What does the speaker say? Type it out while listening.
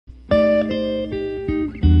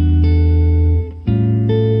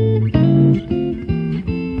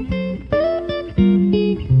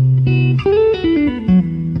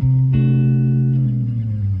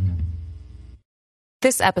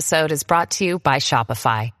This episode is brought to you by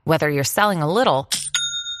Shopify. Whether you're selling a little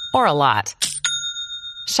or a lot,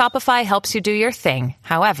 Shopify helps you do your thing,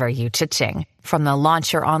 however you cha-ching. From the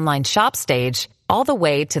launch your online shop stage, all the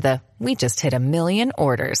way to the we just hit 1 million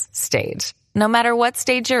orders stage. No matter what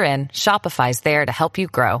stage you're in, Shopify's there to help you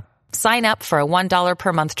grow. Sign up for a $1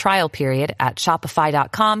 per month trial period at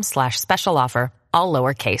shopify.com/special offer, all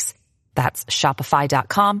lowercase. That's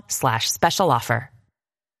shopify.com/special offer.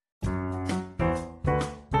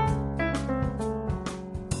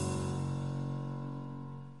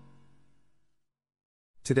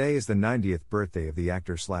 Today is the 90th birthday of the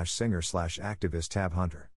actor/singer/activist Tab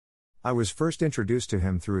Hunter. I was first introduced to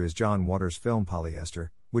him through his John Waters film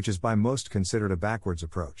Polyester, which is by most considered a backwards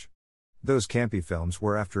approach. Those campy films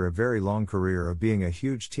were after a very long career of being a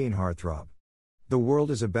huge teen heartthrob. The world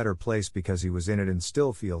is a better place because he was in it and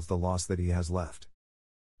still feels the loss that he has left.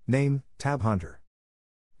 Name, Tab Hunter.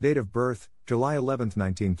 Date of birth, July 11,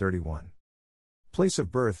 1931. Place of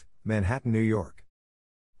birth, Manhattan, New York.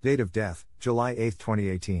 Date of death, July 8,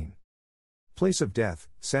 2018. Place of death,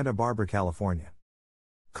 Santa Barbara, California.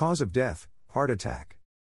 Cause of death, heart attack.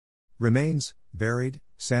 Remains, buried,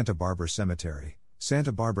 Santa Barbara Cemetery,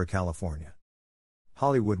 Santa Barbara, California.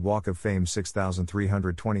 Hollywood Walk of Fame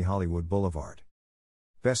 6320 Hollywood Boulevard.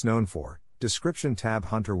 Best known for, description: Tab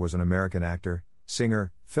Hunter was an American actor,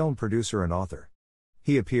 singer, film producer and author.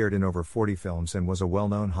 He appeared in over 40 films and was a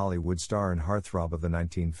well-known Hollywood star and heartthrob of the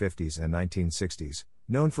 1950s and 1960s,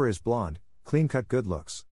 known for his blonde, clean-cut good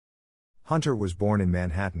looks. Hunter was born in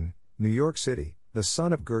Manhattan, New York City, the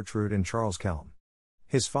son of Gertrude and Charles Kelm.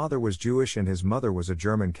 His father was Jewish and his mother was a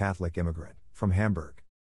German Catholic immigrant, from Hamburg.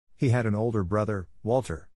 He had an older brother,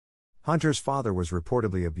 Walter. Hunter's father was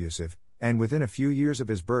reportedly abusive, and within a few years of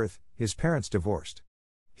his birth, his parents divorced.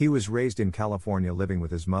 He was raised in California, living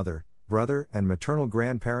with his mother, brother, and maternal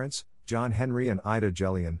grandparents, John Henry and Ida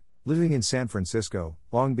Jelian, living in San Francisco,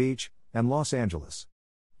 Long Beach, and Los Angeles.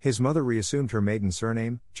 His mother reassumed her maiden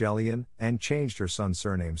surname, Jelian, and changed her son's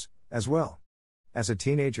surnames, as well. As a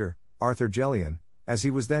teenager, Arthur Jelian, as he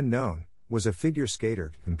was then known, was a figure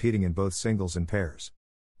skater, competing in both singles and pairs.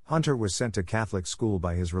 Hunter was sent to Catholic school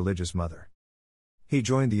by his religious mother. He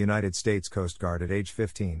joined the United States Coast Guard at age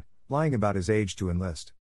 15, lying about his age to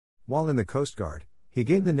enlist. While in the Coast Guard, he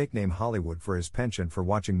gained the nickname Hollywood for his penchant for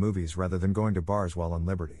watching movies rather than going to bars while on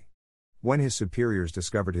liberty. When his superiors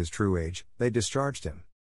discovered his true age, they discharged him.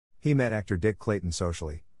 He met actor Dick Clayton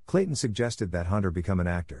socially. Clayton suggested that Hunter become an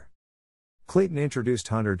actor. Clayton introduced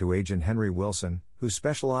Hunter to agent Henry Wilson, who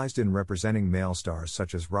specialized in representing male stars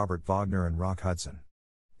such as Robert Wagner and Rock Hudson.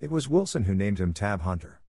 It was Wilson who named him Tab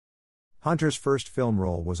Hunter. Hunter's first film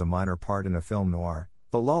role was a minor part in a film noir,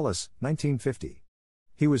 The Lawless, 1950.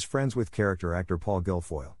 He was friends with character actor Paul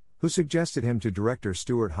Guilfoyle, who suggested him to director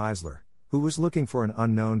Stuart Heisler, who was looking for an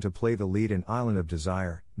unknown to play the lead in Island of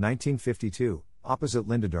Desire, 1952, opposite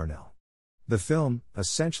Linda Darnell. The film,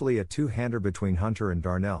 essentially a two-hander between Hunter and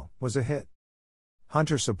Darnell, was a hit.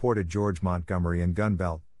 Hunter supported George Montgomery in Gun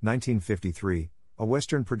Belt, 1953, a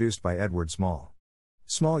western produced by Edward Small.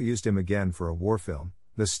 Small used him again for a war film,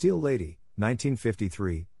 The Steel Lady,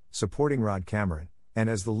 1953, supporting Rod Cameron, and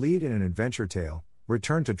as the lead in an adventure tale,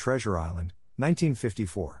 Return to Treasure Island,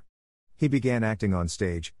 1954. He began acting on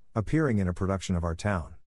stage, appearing in a production of Our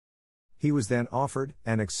Town. He was then offered,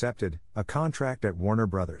 and accepted, a contract at Warner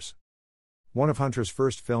Brothers. One of Hunter's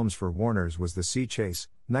first films for Warner's was The Sea Chase,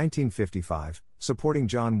 1955, supporting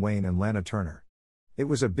John Wayne and Lana Turner. It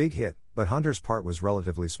was a big hit, but Hunter's part was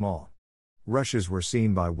relatively small. Rushes were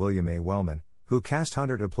seen by William A. Wellman, who cast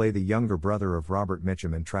Hunter to play the younger brother of Robert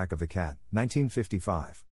Mitchum in Track of the Cat,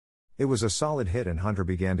 1955. It was a solid hit and Hunter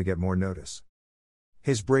began to get more notice.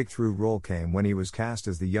 His breakthrough role came when he was cast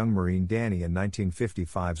as the young Marine Danny in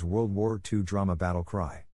 1955's World War II drama Battle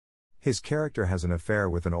Cry. His character has an affair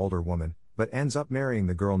with an older woman, but ends up marrying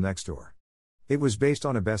the girl next door. It was based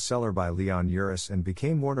on a bestseller by Leon Uris and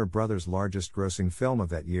became Warner Brothers' largest grossing film of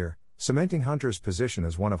that year, cementing Hunter's position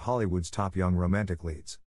as one of Hollywood's top young romantic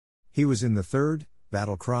leads. He was in the third,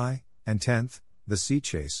 Battle Cry, and 10th, The Sea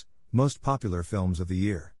Chase, most popular films of the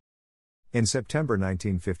year. In September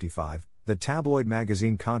 1955, the tabloid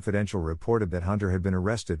magazine Confidential reported that Hunter had been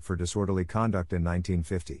arrested for disorderly conduct in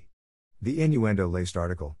 1950. The innuendo-laced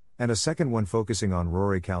article, and a second one focusing on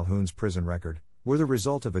Rory Calhoun's prison record, were the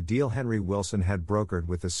result of a deal Henry Wilson had brokered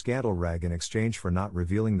with the scandal rag in exchange for not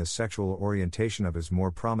revealing the sexual orientation of his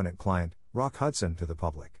more prominent client, Rock Hudson, to the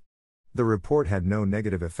public. The report had no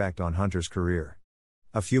negative effect on Hunter's career.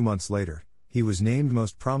 A few months later, he was named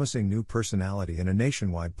Most Promising New Personality in a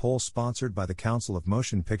nationwide poll sponsored by the Council of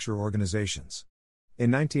Motion Picture Organizations.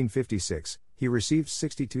 In 1956, he received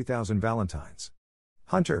 62,000 Valentines.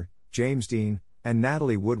 Hunter, James Dean, and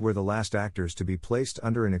Natalie Wood were the last actors to be placed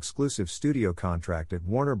under an exclusive studio contract at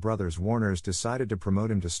Warner Brothers. Warner's decided to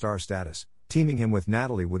promote him to star status, teaming him with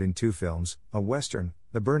Natalie Wood in two films, a western,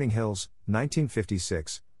 The Burning Hills,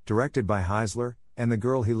 1956, directed by Heisler, and The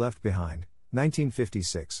Girl He Left Behind,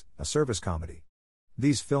 1956, a service comedy.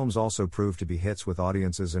 These films also proved to be hits with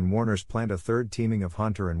audiences, and Warner's planned a third teaming of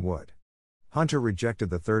Hunter and Wood. Hunter rejected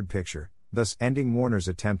the third picture, thus ending Warner's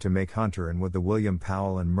attempt to make Hunter and Wood the William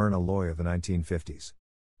Powell and Myrna Loy of the 1950s.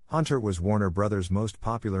 Hunter was Warner Brothers' most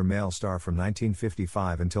popular male star from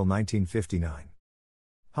 1955 until 1959.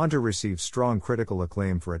 Hunter received strong critical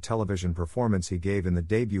acclaim for a television performance he gave in the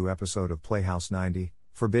debut episode of Playhouse 90,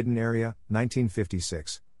 Forbidden Area,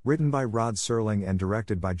 1956, written by Rod Serling and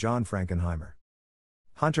directed by John Frankenheimer.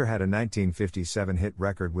 Hunter had a 1957 hit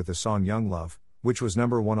record with the song Young Love, which was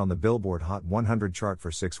number 1 on the Billboard Hot 100 chart for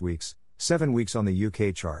 6 weeks, 7 weeks on the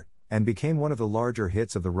UK chart, and became one of the larger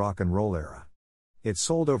hits of the rock and roll era. It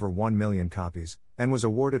sold over 1 million copies, and was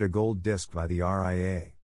awarded a gold disc by the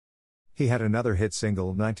RIAA. He had another hit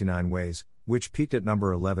single, 99 Ways, which peaked at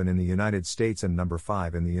number 11 in the United States and number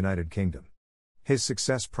 5 in the United Kingdom. His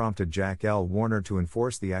success prompted Jack L. Warner to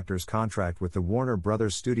enforce the actor's contract with the Warner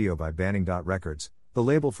Brothers studio by banning Dot Records, the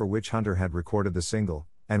label for which Hunter had recorded the single,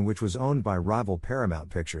 and which was owned by rival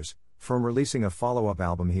Paramount Pictures, from releasing a follow-up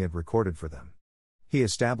album he had recorded for them. He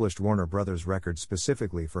established Warner Brothers Records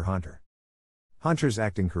specifically for Hunter. Hunter's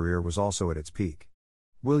acting career was also at its peak.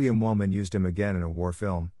 William Wellman used him again in a war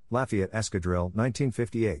film, Lafayette Escadrille,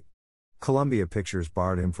 1958. Columbia Pictures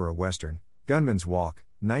borrowed him for a western, Gunman's Walk,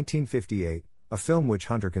 1958, a film which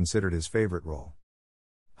Hunter considered his favorite role.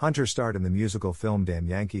 Hunter starred in the musical film Damn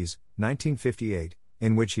Yankees, 1958,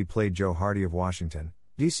 in which he played Joe Hardy of Washington,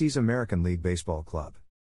 D.C.'s American League Baseball Club.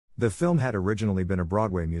 The film had originally been a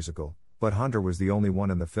Broadway musical, but Hunter was the only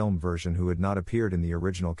one in the film version who had not appeared in the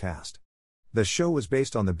original cast. The show was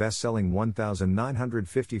based on the best-selling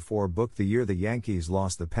 1954 book The Year the Yankees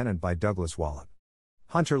Lost the Pennant by Douglas Wallop.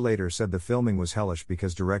 Hunter later said the filming was hellish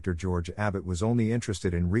because director George Abbott was only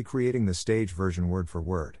interested in recreating the stage version word for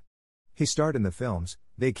word. He starred in the films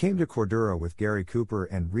They Came to Cordura with Gary Cooper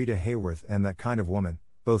and Rita Hayworth and That Kind of Woman,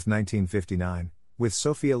 both 1959, with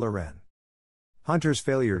Sophia Loren. Hunter's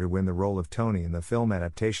failure to win the role of Tony in the film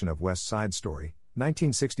adaptation of West Side Story,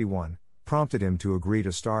 1961, prompted him to agree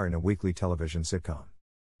to star in a weekly television sitcom.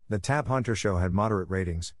 The Tab Hunter Show had moderate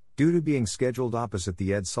ratings, due to being scheduled opposite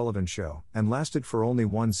The Ed Sullivan Show, and lasted for only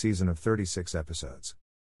one season of 36 episodes.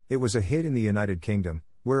 It was a hit in the United Kingdom,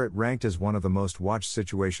 where it ranked as one of the most watched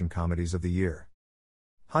situation comedies of the year.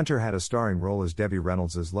 Hunter had a starring role as Debbie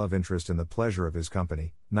Reynolds' love interest in The Pleasure of His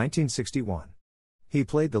Company, 1961. He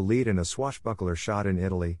played the lead in a swashbuckler shot in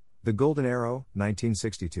Italy, The Golden Arrow,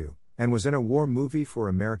 1962, and was in a war movie for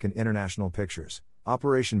American International Pictures,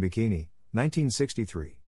 Operation Bikini,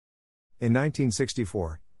 1963. In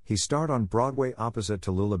 1964, he starred on Broadway opposite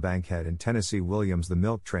Tallulah Bankhead in Tennessee Williams' The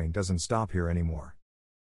Milk Train Doesn't Stop Here Anymore.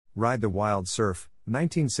 Ride the Wild Surf,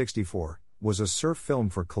 1964, was a surf film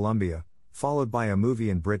for Columbia, followed by a movie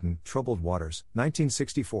in Britain, Troubled Waters,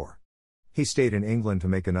 1964. He stayed in England to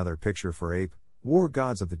make another picture for Ape, War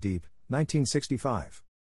Gods of the Deep, 1965.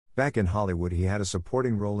 Back in Hollywood he had a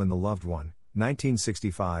supporting role in The Loved One,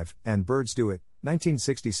 1965, and Birds Do It,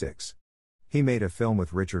 1966. He made a film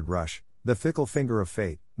with Richard Rush, The Fickle Finger of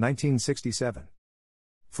Fate, 1967.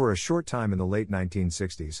 For a short time in the late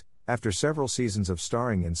 1960s, after several seasons of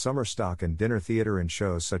starring in summer stock and dinner theater in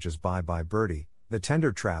shows such as Bye Bye Birdie, The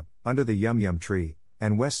Tender Trap, Under the Yum Yum Tree,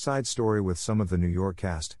 and West Side Story with some of the New York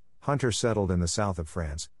cast, Hunter settled in the south of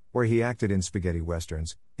France, where he acted in spaghetti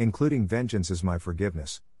westerns, including Vengeance Is My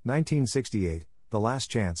Forgiveness, 1968, The Last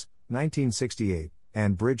Chance, 1968,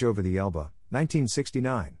 and Bridge Over the Elbe,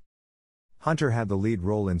 1969. Hunter had the lead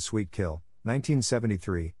role in Sweet Kill,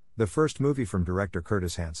 1973, the first movie from director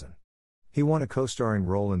Curtis Hanson. He won a co-starring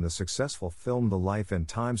role in the successful film The Life and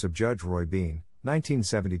Times of Judge Roy Bean,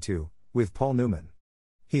 1972, with Paul Newman.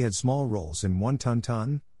 He had small roles in One Ton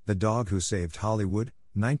Ton, The Dog Who Saved Hollywood,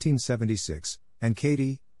 1976, and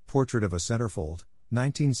Katie, Portrait of a Centerfold,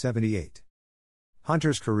 1978.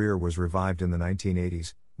 Hunter's career was revived in the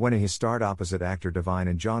 1980s, when he starred opposite actor Divine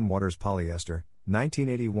in John Waters' Polyester,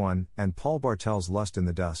 1981, and Paul Bartel's Lust in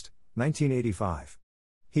the Dust, 1985.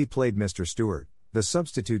 He played Mr. Stewart, the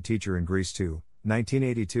substitute teacher in Grease 2,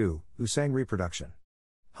 1982, who sang Reproduction.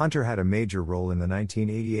 Hunter had a major role in the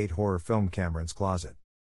 1988 horror film Cameron's Closet.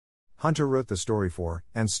 Hunter wrote the story for,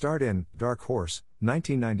 and starred in, Dark Horse,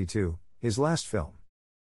 1992, his last film.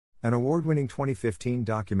 An award-winning 2015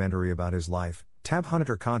 documentary about his life, Tab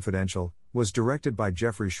Hunter Confidential, was directed by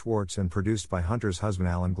Jeffrey Schwartz and produced by Hunter's husband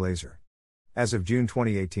Alan Glazer. As of June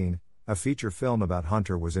 2018, a feature film about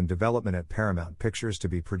Hunter was in development at Paramount Pictures to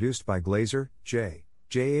be produced by Glazer, J.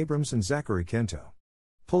 Abrams and Zachary Quinto.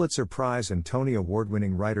 Pulitzer Prize and Tony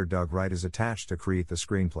Award-winning writer Doug Wright is attached to create the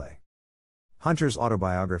screenplay. Hunter's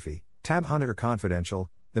autobiography, Tab Hunter Confidential,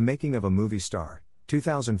 The Making of a Movie Star,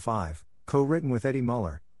 2005, co-written with Eddie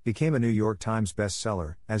Muller, became a New York Times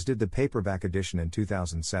bestseller, as did the paperback edition in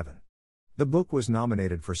 2007. The book was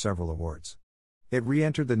nominated for several awards. It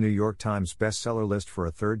re-entered the New York Times bestseller list for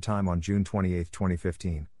a third time on June 28,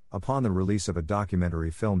 2015, upon the release of a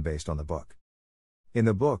documentary film based on the book. In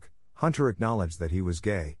the book, Hunter acknowledged that he was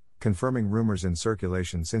gay, confirming rumors in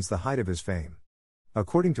circulation since the height of his fame.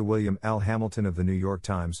 According to William L. Hamilton of the New York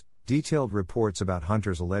Times, detailed reports about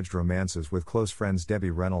Hunter's alleged romances with close friends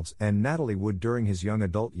Debbie Reynolds and Natalie Wood during his young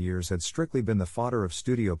adult years had strictly been the fodder of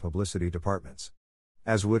studio publicity departments.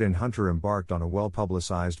 As Wood and Hunter embarked on a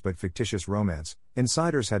well-publicized but fictitious romance,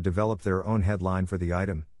 insiders had developed their own headline for the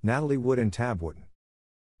item, Natalie Wood and Tab Wooden.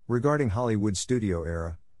 Regarding Hollywood's studio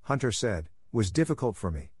era, Hunter said, "Was difficult for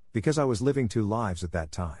me, because I was living two lives at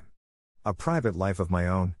that time. A private life of my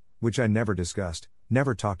own, which I never discussed,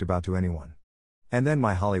 never talked about to anyone. And then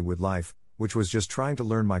my Hollywood life, which was just trying to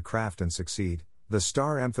learn my craft and succeed." The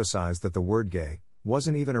star emphasized that the word gay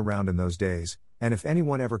wasn't even around in those days, and if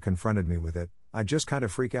anyone ever confronted me with it, I'd just kind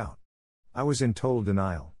of freak out. I was in total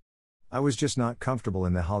denial. I was just not comfortable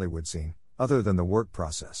in the Hollywood scene, other than the work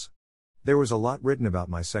process. There was a lot written about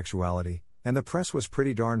my sexuality, and the press was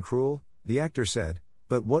pretty darn cruel, the actor said,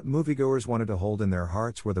 but what moviegoers wanted to hold in their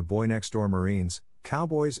hearts were the boy-next-door Marines,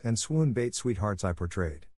 cowboys and swoon-bait sweethearts I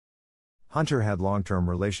portrayed. Hunter had long-term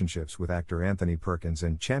relationships with actor Anthony Perkins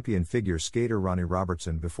and champion figure skater Ronnie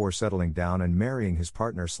Robertson before settling down and marrying his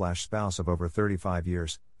partner/spouse of over 35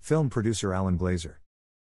 years, film producer Alan Glazer.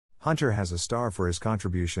 Hunter has a star for his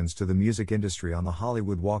contributions to the music industry on the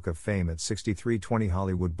Hollywood Walk of Fame at 6320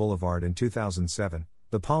 Hollywood Boulevard in 2007.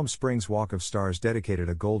 The Palm Springs Walk of Stars dedicated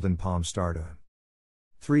a Golden Palm Star to him.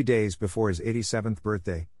 3 days before his 87th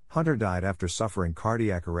birthday, Hunter died after suffering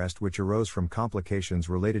cardiac arrest which arose from complications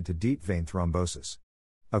related to deep vein thrombosis.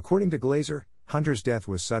 According to Glazer, Hunter's death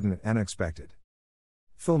was sudden and unexpected.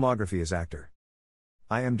 Filmography as actor.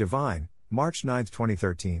 I Am Divine, March 9,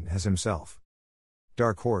 2013, as himself.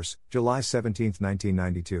 Dark Horse, July 17,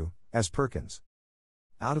 1992, as Perkins.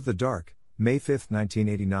 Out of the Dark, May 5,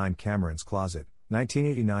 1989, Cameron's Closet,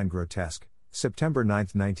 1989, Grotesque, September 9,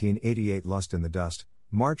 1988, Lust in the Dust,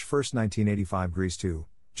 March 1, 1985, Grease 2,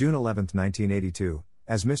 June 11, 1982,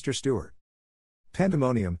 as Mr. Stewart.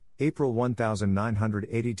 Pandemonium, April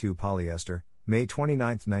 1982, Polyester, May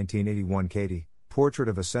 29, 1981, Katie, Portrait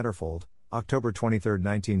of a Centerfold, October 23,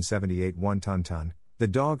 1978, One Ton Ton, The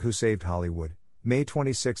Dog Who Saved Hollywood, May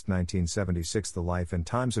 26, 1976, The Life and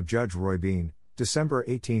Times of Judge Roy Bean, December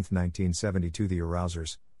 18, 1972, The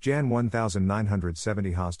Arousers, Jan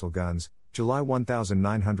 1970, Hostile Guns, July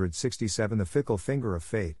 1967, The Fickle Finger of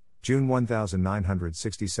Fate, June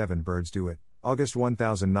 1967, Birds Do It, August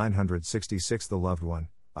 1966, The Loved One,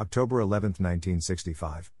 October 11,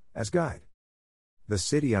 1965, as Guide. The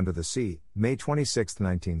City Under the Sea, May 26,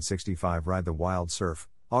 1965, Ride the Wild Surf,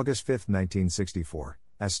 August 5, 1964,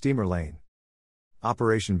 as Steamer Lane.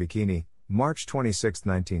 Operation Bikini, March 26,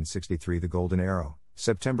 1963, The Golden Arrow,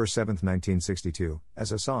 September 7, 1962,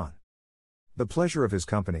 as Hassan. The Pleasure of His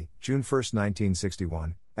Company, June 1,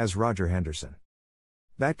 1961, as Roger Henderson.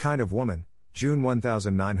 That Kind of Woman, June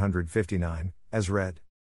 1959, as Red.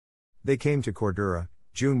 They Came to Cordura,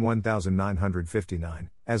 June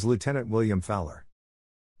 1959, as Lieutenant William Fowler.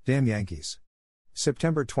 Damn Yankees.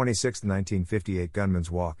 September 26, 1958,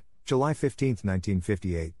 Gunman's Walk, July 15,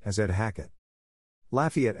 1958, as Ed Hackett.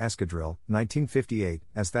 Lafayette Escadrille, 1958,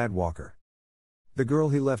 as Thad Walker. The Girl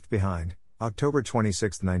He Left Behind, October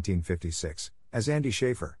 26, 1956, as Andy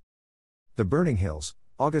Schaefer. The Burning Hills,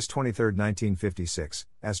 August 23, 1956,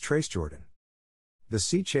 as Trace Jordan. The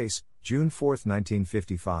Sea Chase, June 4,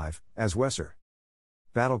 1955, as Wesser.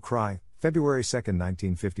 Battle Cry, February 2,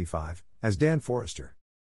 1955, as Dan Forrester.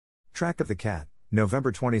 Track of the Cat,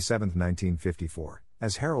 November 27, 1954,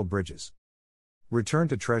 as Harold Bridges. Return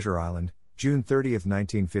to Treasure Island, June 30,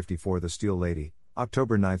 1954, The Steel Lady,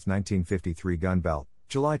 October 9, 1953, Gun Belt,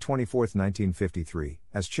 July 24, 1953,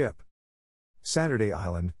 as Chip. Saturday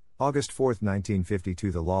Island, August 4,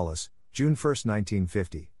 1952, The Lawless, June 1,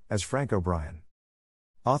 1950, as Frank O'Brien.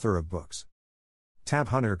 Author of books. Tab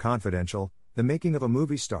Hunter Confidential, The Making of a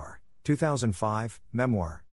Movie Star, 2005, memoir.